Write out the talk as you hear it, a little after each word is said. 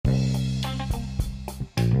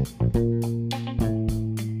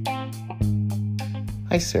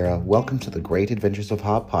Hi, Sarah. Welcome to the Great Adventures of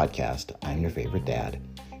Hop podcast. I'm your favorite dad.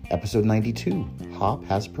 Episode 92, Hop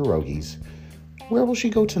Has Perogies. Where will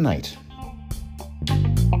she go tonight?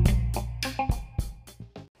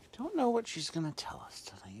 Don't know what she's going to tell us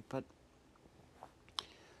tonight, but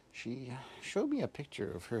she showed me a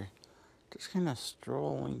picture of her just kind of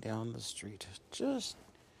strolling down the street, just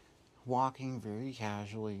walking very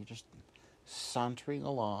casually, just sauntering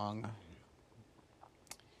along,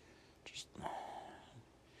 just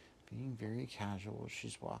being very casual.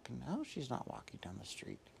 She's walking. No, she's not walking down the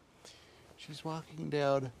street. She's walking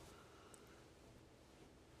down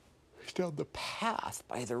the path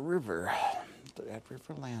by the river at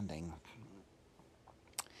River Landing.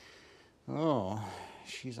 Oh,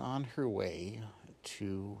 she's on her way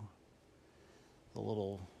to the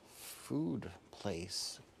little food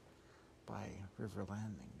place by River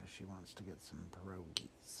Landing. She wants to get some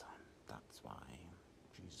pierogies. That's why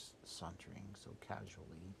she's sauntering so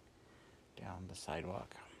casually down the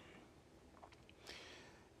sidewalk.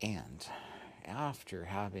 And after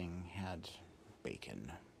having had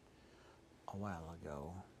bacon a while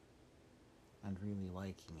ago and really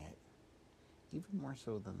liking it, even more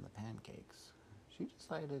so than the pancakes, she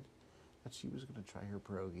decided that she was going to try her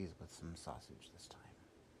pierogies with some sausage this time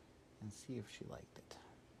and see if she liked it.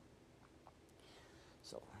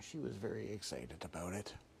 So she was very excited about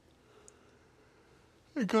it.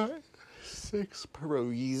 I got 6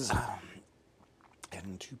 pierogies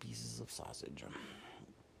and 2 pieces of sausage.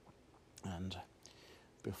 And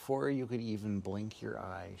before you could even blink your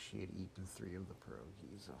eye, she had eaten 3 of the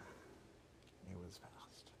pierogies. It was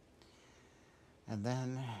fast. And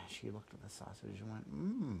then she looked at the sausage and went,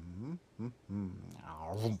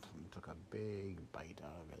 took a big bite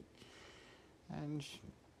out of it. And she,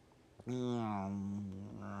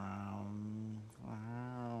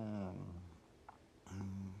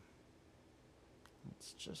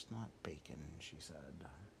 it's just not bacon, she said.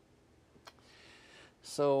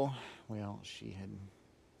 So, well, she had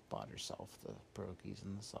bought herself the pierogies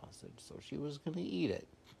and the sausage, so she was going to eat it.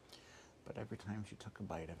 But every time she took a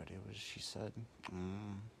bite of it, she said,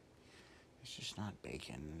 it's just not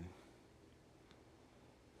bacon.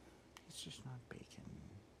 It's just not bacon.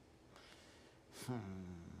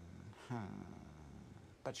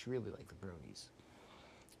 But she really liked the pierogies.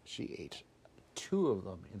 She ate 2 of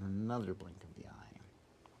them in another blink of the eye.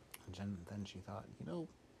 And then she thought,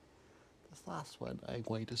 this last one I'm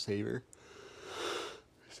going to savor.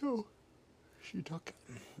 So she took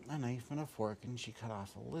a knife and a fork and she cut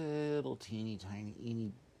off a little teeny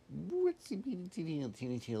tiny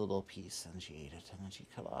little piece, and she ate it. And then she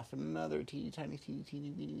cut off another teeny tiny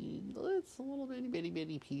it's a little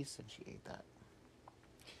bitty piece, and she ate that.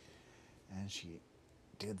 And she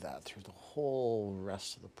did that through the whole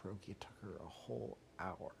rest of the pierogi. It took her a whole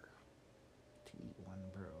hour to eat one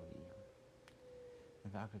pierogi.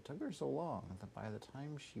 In fact, it took her so long that by the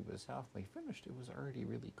time she was halfway finished, it was already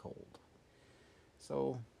really cold.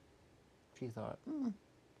 So she thought,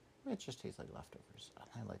 it just tastes like leftovers. And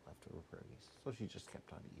I like leftover pierogies. So she just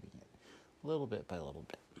kept on eating it, little bit by little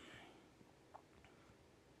bit.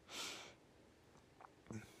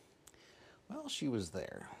 Well, she was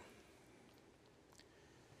there.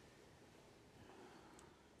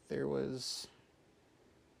 There was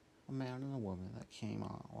a man and a woman that came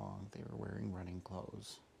along. They were wearing running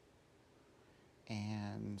clothes.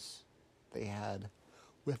 And they had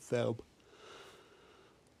with them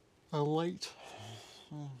a light,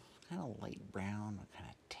 kind of light brown, kind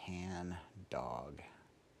of tan dog.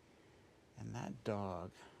 And that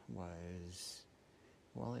dog was,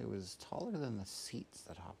 it was taller than the seats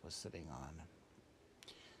that Hop was sitting on.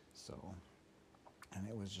 So, and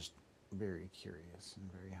it was just very curious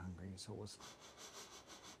and very hungry. So it was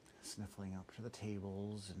sniffling up to the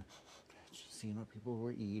tables and seeing what people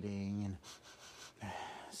were eating and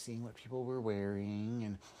seeing what people were wearing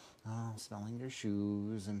and smelling their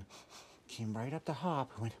shoes, and came right up to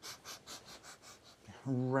Hop, went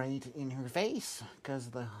right in her face because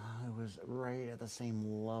it was right at the same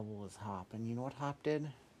level as Hop. And you know what Hop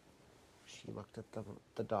did? She looked at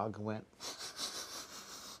the dog and went,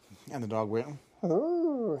 and the dog went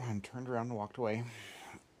and turned around and walked away.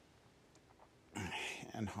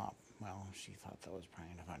 And Hop, she thought that was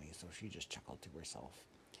kind of funny, so she just chuckled to herself.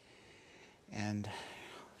 And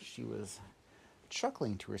she was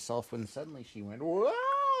chuckling to herself when suddenly she went,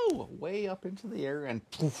 whoa, way up into the air and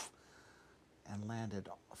poof, and landed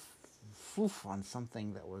on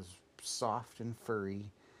something that was soft and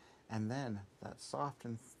furry. And then that soft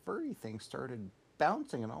and furry thing started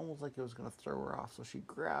bouncing and almost like it was going to throw her off. So she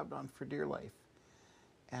grabbed on for dear life.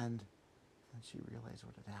 And And she realized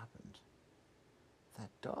what had happened. That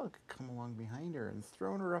dog had come along behind her and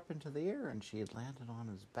thrown her up into the air, and she had landed on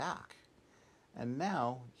his back. And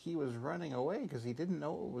now he was running away because he didn't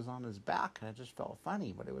know it was on his back, and it just felt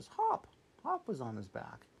funny, but it was Hop. Hop was on his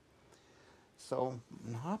back. So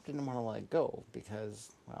Hop didn't want to let go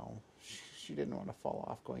because, well, she didn't want to fall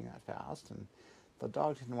off going that fast, and the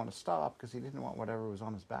dog didn't want to stop because he didn't want whatever was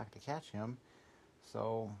on his back to catch him.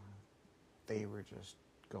 So they were just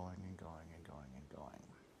going and going and going and going.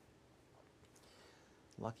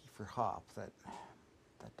 Lucky for Hop that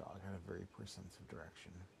dog had a very poor sense of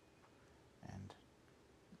direction and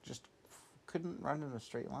just couldn't run in a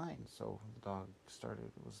straight line. So the dog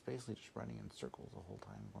was basically just running in circles the whole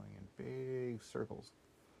time, going in big circles.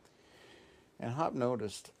 And Hop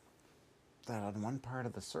noticed that on one part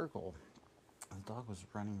of the circle, the dog was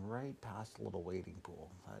running right past a little wading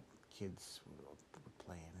pool that kids would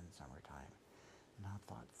play in summertime. And Hop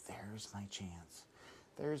thought, there's my chance.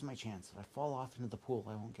 There's my chance. If I fall off into the pool,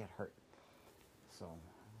 I won't get hurt. So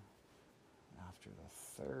after the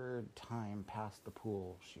third time past the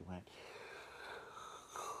pool, she went,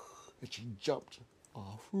 and she jumped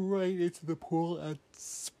off right into the pool and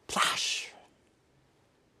splash.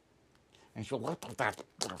 And she went like that.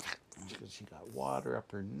 She got water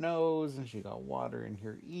up her nose, and she got water in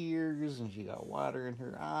her ears, and she got water in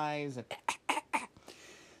her eyes, and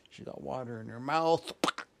she got water in her mouth.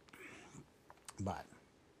 But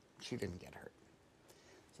she didn't get hurt.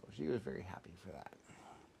 So she was very happy for that.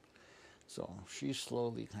 So she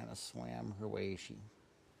slowly kind of swam her way. She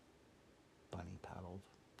bunny paddled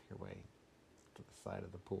her way to the side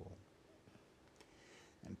of the pool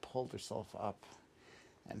and pulled herself up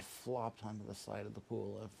and flopped onto the side of the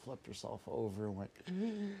pool and flipped herself over and went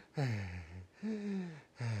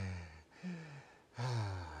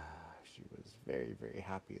She was very, very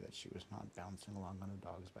happy that she was not bouncing along on a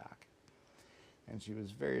dog's back. And she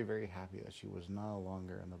was very, very happy that she was no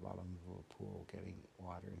longer in the bottom of a pool getting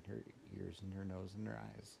water in her ears and her nose and her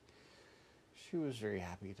eyes. She was very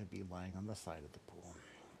happy to be lying on the side of the pool.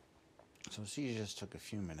 So she just took a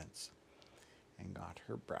few minutes and got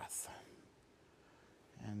her breath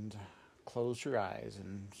and closed her eyes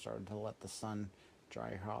and started to let the sun dry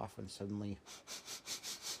her off, and suddenly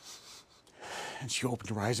and she opened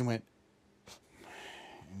her eyes and went,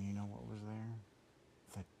 and you know what was there?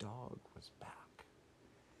 The dog was back.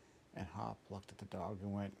 And Hop looked at the dog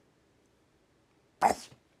and went, Bath!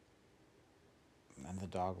 And the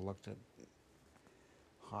dog looked at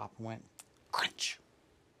Hop and went, crunch.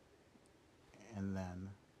 And then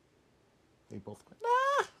they both went,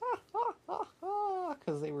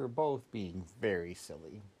 because they were both being very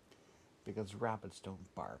silly. Because rabbits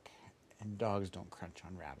don't bark and dogs don't crunch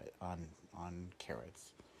on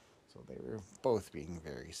carrots. So they were both being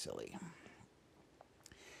very silly.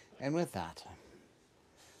 And with that,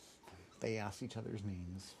 they asked each other's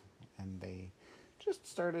names, and they just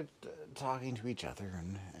started talking to each other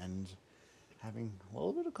and having a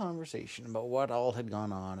little bit of conversation about what all had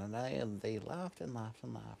gone on. And they laughed and laughed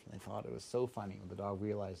and laughed, and they thought it was so funny when the dog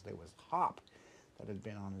realized it was Hop that had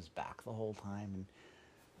been on his back the whole time. And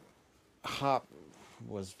Hop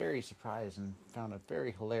was very surprised and found it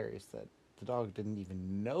very hilarious that the dog didn't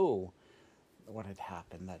even know what had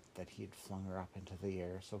happened, that he had flung her up into the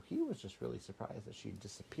air. So he was just really surprised that she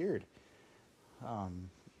disappeared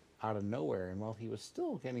out of nowhere. And while he was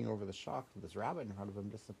still getting over the shock of this rabbit in front of him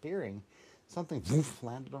disappearing, something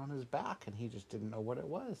landed on his back, and he just didn't know what it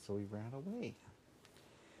was, so he ran away.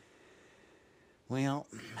 Well,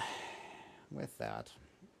 with that,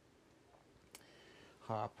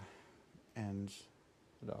 Hop and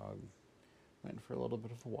the dog went for a little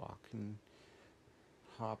bit of a walk, and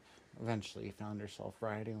Hop eventually found herself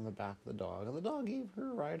riding on the back of the dog, and the dog gave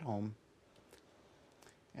her a ride home.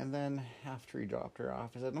 And then after he dropped her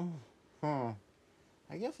off, he said,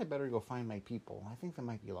 I guess I better go find my people. I think they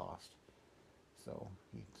might be lost. So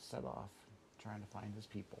he set off trying to find his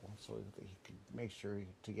people so that he could make sure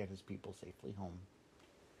to get his people safely home.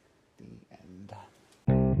 The end.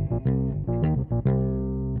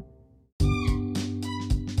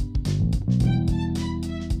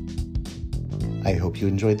 I hope you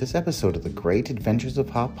enjoyed this episode of the Great Adventures of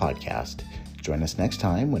Hop podcast. Join us next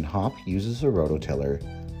time when Hop uses a rototiller.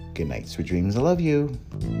 Good night, sweet dreams. I love you.